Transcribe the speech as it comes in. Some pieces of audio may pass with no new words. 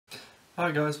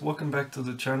Hi guys, welcome back to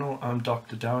the channel. I'm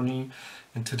Dr. Downey,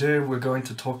 and today we're going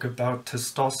to talk about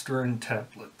testosterone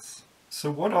tablets.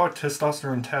 So what are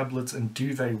testosterone tablets and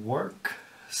do they work?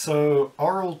 So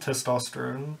oral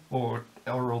testosterone, or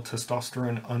oral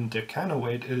testosterone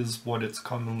undecanoate is what it's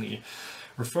commonly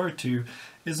referred to,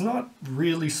 is not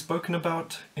really spoken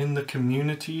about in the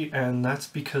community, and that's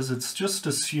because it's just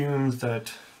assumed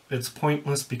that it's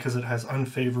pointless because it has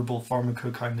unfavorable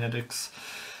pharmacokinetics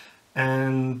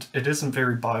and it isn't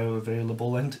very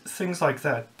bioavailable and things like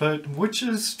that, but which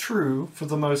is true for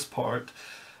the most part,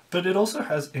 but it also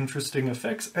has interesting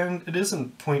effects and it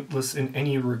isn't pointless in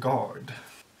any regard.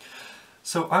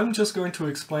 So I'm just going to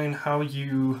explain how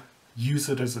you use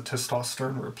it as a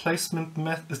testosterone replacement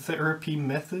therapy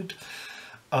method,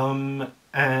 and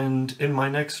in my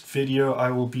next video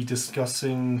I will be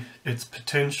discussing its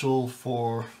potential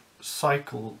for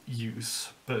cycle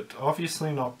use, but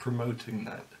obviously not promoting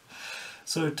that.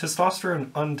 So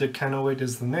testosterone undecanoate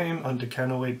is the name,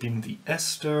 undecanoate being the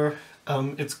ester.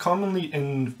 It's commonly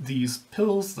in these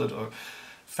pills that are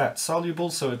fat soluble,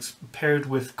 so it's paired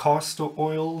with castor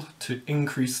oil to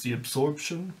increase the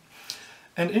absorption.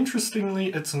 And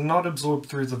interestingly, it's not absorbed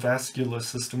through the vascular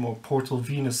system or portal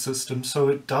venous system, so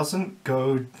it doesn't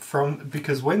go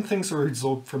because when things are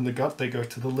absorbed from the gut, they go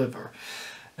to the liver.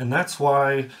 And that's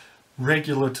why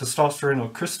regular testosterone or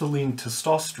crystalline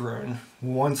testosterone,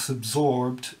 once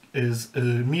absorbed, is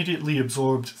immediately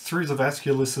absorbed through the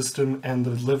vascular system, and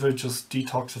the liver just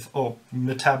detoxifies or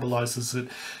metabolizes it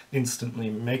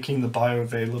instantly, making the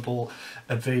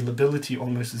bioavailability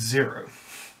almost zero.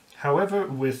 However,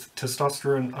 with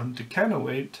testosterone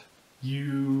undecanoate,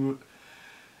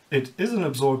 it isn't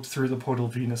absorbed through the portal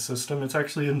venous system, it's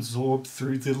actually absorbed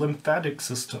through the lymphatic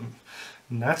system.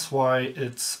 And that's why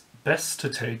it's best to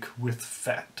take with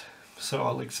fat. So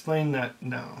I'll explain that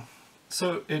now.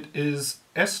 So it is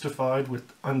esterified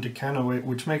with undecanoate,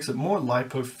 which makes it more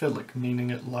lipophilic,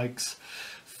 meaning it likes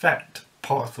fat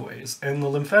pathways, and the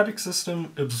lymphatic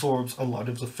system absorbs a lot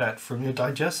of the fat from your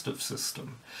digestive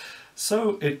system.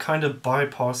 So it kind of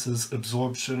bypasses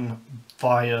absorption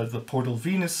via the portal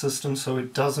venous system, so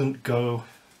it doesn't go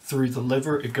through the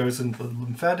liver, it goes into the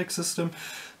lymphatic system,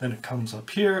 then it comes up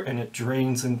here and it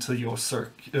drains into your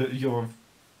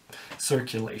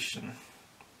circulation.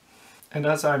 And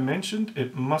as I mentioned,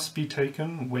 it must be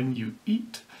taken when you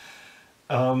eat.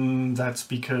 That's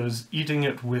because eating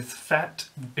it with fat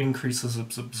increases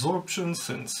its absorption,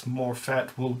 since more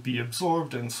fat will be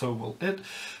absorbed and so will it.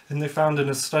 And they found in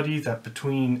a study that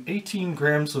between 18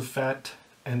 grams of fat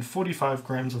and 45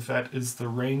 grams of fat is the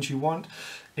range you want,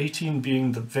 18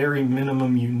 being the very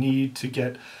minimum you need to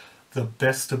get the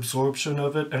best absorption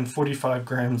of it, and 45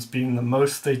 grams being the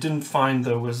most. They didn't find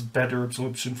there was better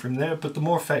absorption from there, but the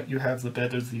more fat you have, the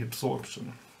better the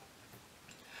absorption.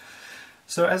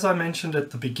 So as I mentioned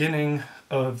at the beginning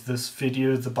of this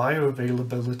video, the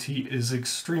bioavailability is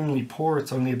extremely poor.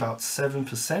 It's only about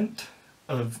 7%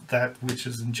 of that which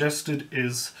is ingested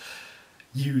is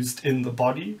used in the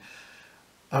body.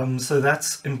 So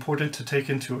that's important to take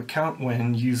into account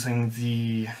when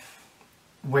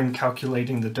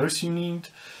calculating the dose you need.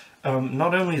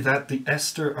 Not only that, the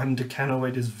ester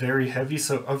undecanoate is very heavy,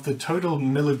 so of the total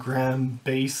milligram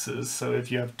bases, so if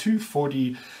you have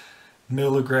 240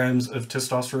 milligrams of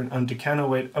testosterone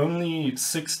undecanoate, only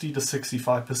 60 to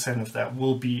 65% of that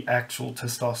will be actual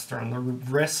testosterone. The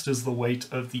rest is the weight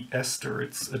of the ester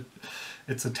it's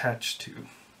attached to.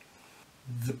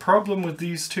 The problem with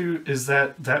these two is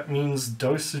that means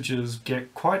dosages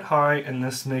get quite high, and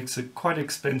this makes it quite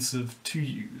expensive to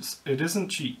use. It isn't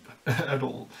cheap at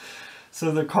all.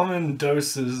 So the common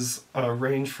doses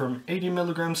range from 80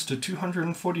 milligrams to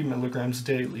 240 milligrams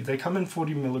daily. They come in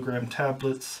 40 milligram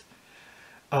tablets,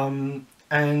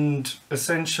 and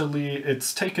essentially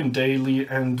it's taken daily,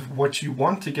 and what you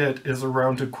want to get is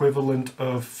around equivalent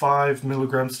of 5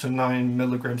 milligrams to 9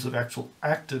 milligrams of actual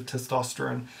active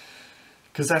testosterone,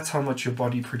 because that's how much your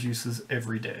body produces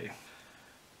every day.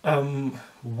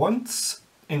 Once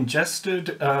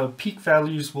ingested, peak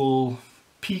values will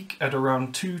peak at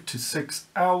around 2 to 6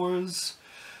 hours,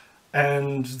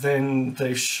 and then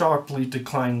they sharply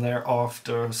decline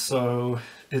thereafter, so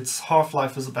its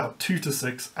half-life is about 2 to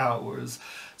 6 hours.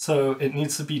 So it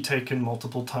needs to be taken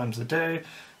multiple times a day.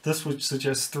 This would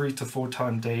suggest 3 to 4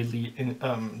 times daily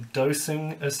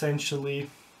dosing, essentially.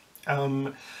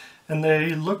 And they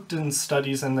looked in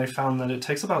studies and they found that it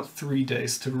takes about 3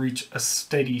 days to reach a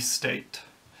steady state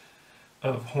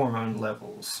of hormone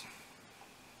levels.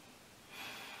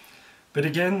 But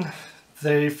again,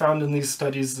 they found in these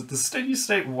studies that the steady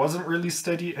state wasn't really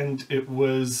steady, and it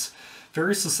was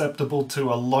very susceptible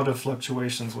to a lot of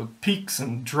fluctuations with peaks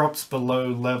and drops below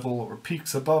level, or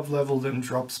peaks above level then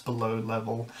drops below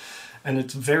level, and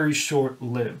it's very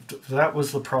short-lived. That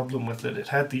was the problem with it. It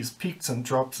had these peaks and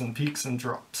drops and peaks and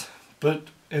drops. But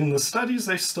in the studies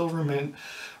they still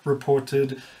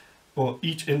reported, or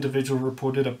each individual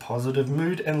reported a positive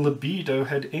mood and libido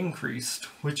had increased,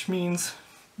 which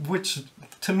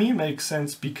to me makes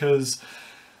sense because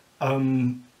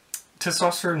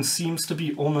testosterone seems to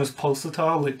be almost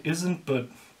pulsatile. It isn't, but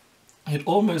it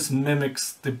almost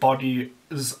mimics the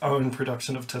body's own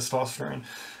production of testosterone,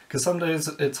 because some days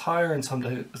it's higher and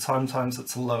sometimes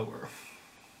it's lower.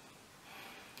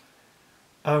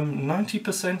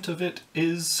 90% of it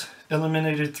is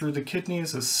eliminated through the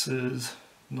kidneys. This is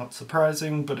not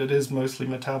surprising, but it is mostly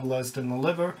metabolized in the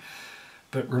liver.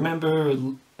 But remember,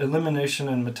 elimination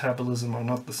and metabolism are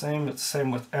not the same. It's the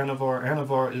same with anavar.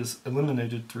 Anavar is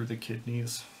eliminated through the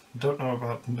kidneys. Don't know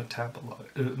about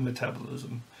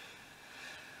metabolism.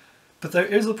 But there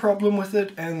is a problem with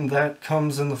it, and that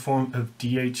comes in the form of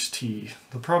DHT.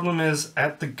 The problem is,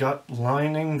 at the gut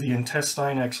lining, the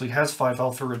intestine actually has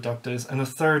 5-alpha reductase, and a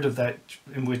third of that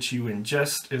in which you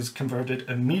ingest is converted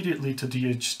immediately to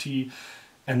DHT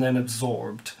and then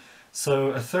absorbed. So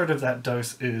a third of that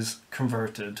dose is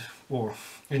converted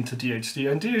into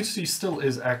DHT, and DHT still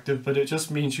is active, but it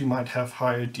just means you might have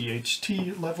higher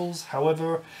DHT levels.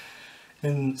 However,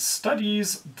 in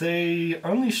studies, they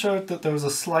only showed that there was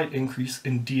a slight increase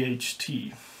in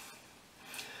DHT.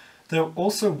 There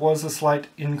also was a slight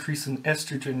increase in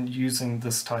estrogen using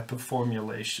this type of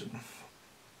formulation.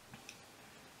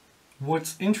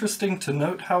 What's interesting to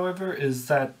note, however, is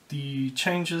that the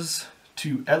changes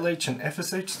to LH and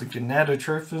FSH, the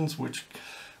gonadotrophins, which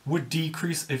would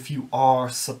decrease if you are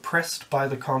suppressed by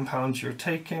the compounds you're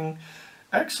taking,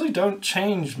 actually don't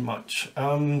change much.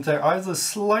 They're either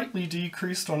slightly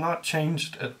decreased or not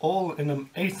changed at all. In an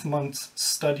 8-month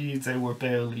study, they were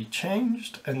barely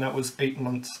changed, and that was 8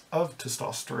 months of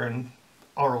testosterone,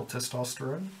 oral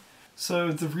testosterone.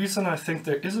 So the reason I think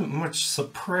there isn't much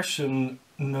suppression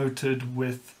noted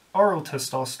with oral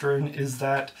testosterone is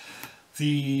that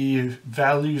the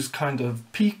values kind of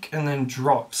peak and then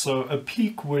drop. So a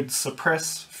peak would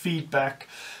suppress feedback,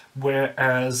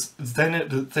 whereas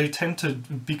then they tend to,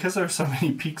 because there are so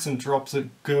many peaks and drops, it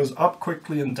goes up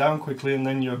quickly and down quickly, and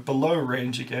then you're below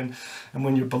range again. And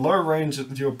when you're below range,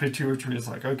 your pituitary is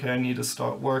like, okay, I need to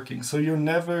start working. So you're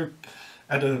never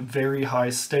at a very high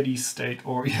steady state,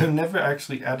 or you're never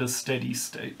actually at a steady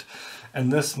state. And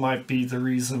this might be the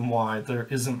reason why there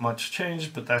isn't much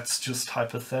change, but that's just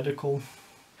hypothetical.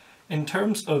 In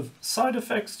terms of side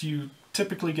effects, you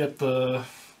typically get the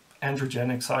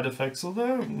androgenic side effects,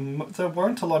 although there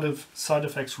weren't a lot of side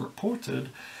effects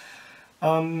reported.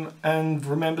 And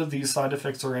remember, these side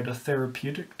effects are at a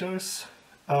therapeutic dose.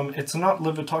 It's not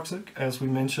liver toxic, as we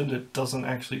mentioned. It doesn't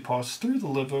actually pass through the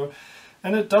liver,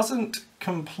 and it doesn't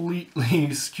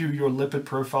completely skew your lipid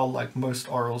profile like most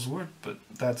orals would, but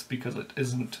that's because it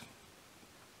isn't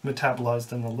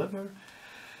metabolized in the liver.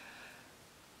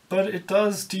 But it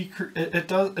does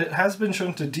it has been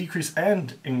shown to decrease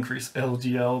and increase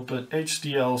LDL, but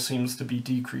HDL seems to be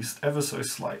decreased ever so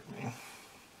slightly.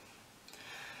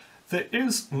 There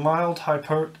is mild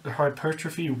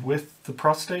hypertrophy with the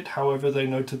prostate. However, they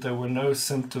noted there were no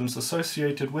symptoms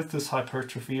associated with this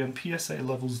hypertrophy, and PSA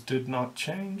levels did not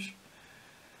change.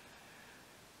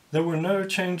 There were no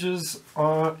changes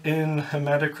in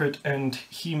hematocrit and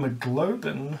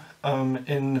hemoglobin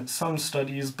in some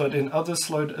studies, but in others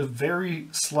showed a very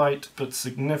slight but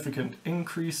significant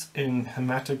increase in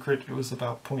hematocrit. It was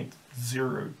about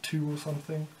 0.02 or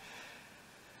something.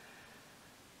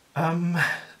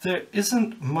 There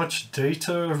isn't much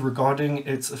data regarding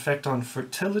its effect on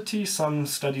fertility. Some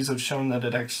studies have shown that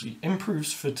it actually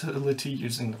improves fertility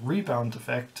using the rebound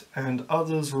effect, and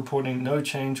others reporting no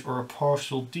change or a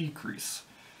partial decrease.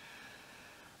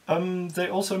 They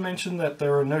also mentioned that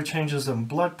there are no changes in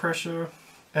blood pressure,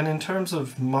 and in terms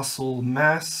of muscle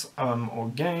mass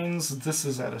or gains, this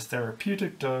is at a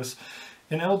therapeutic dose.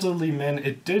 In elderly men,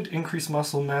 it did increase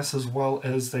muscle mass as well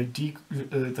as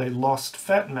they lost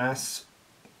fat mass,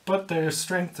 but their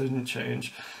strength didn't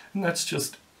change. And that's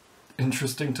just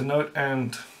interesting to note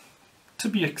and to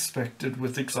be expected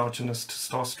with exogenous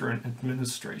testosterone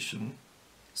administration.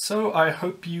 So I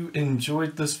hope you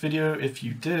enjoyed this video. If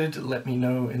you did, let me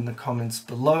know in the comments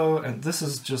below. And this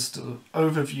is just an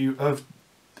overview of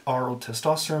oral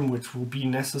testosterone, which will be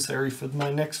necessary for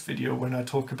my next video when I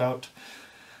talk about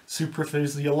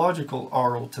supraphysiological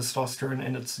oral testosterone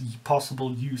and its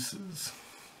possible uses.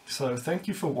 So thank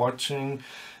you for watching,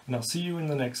 and I'll see you in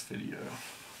the next video.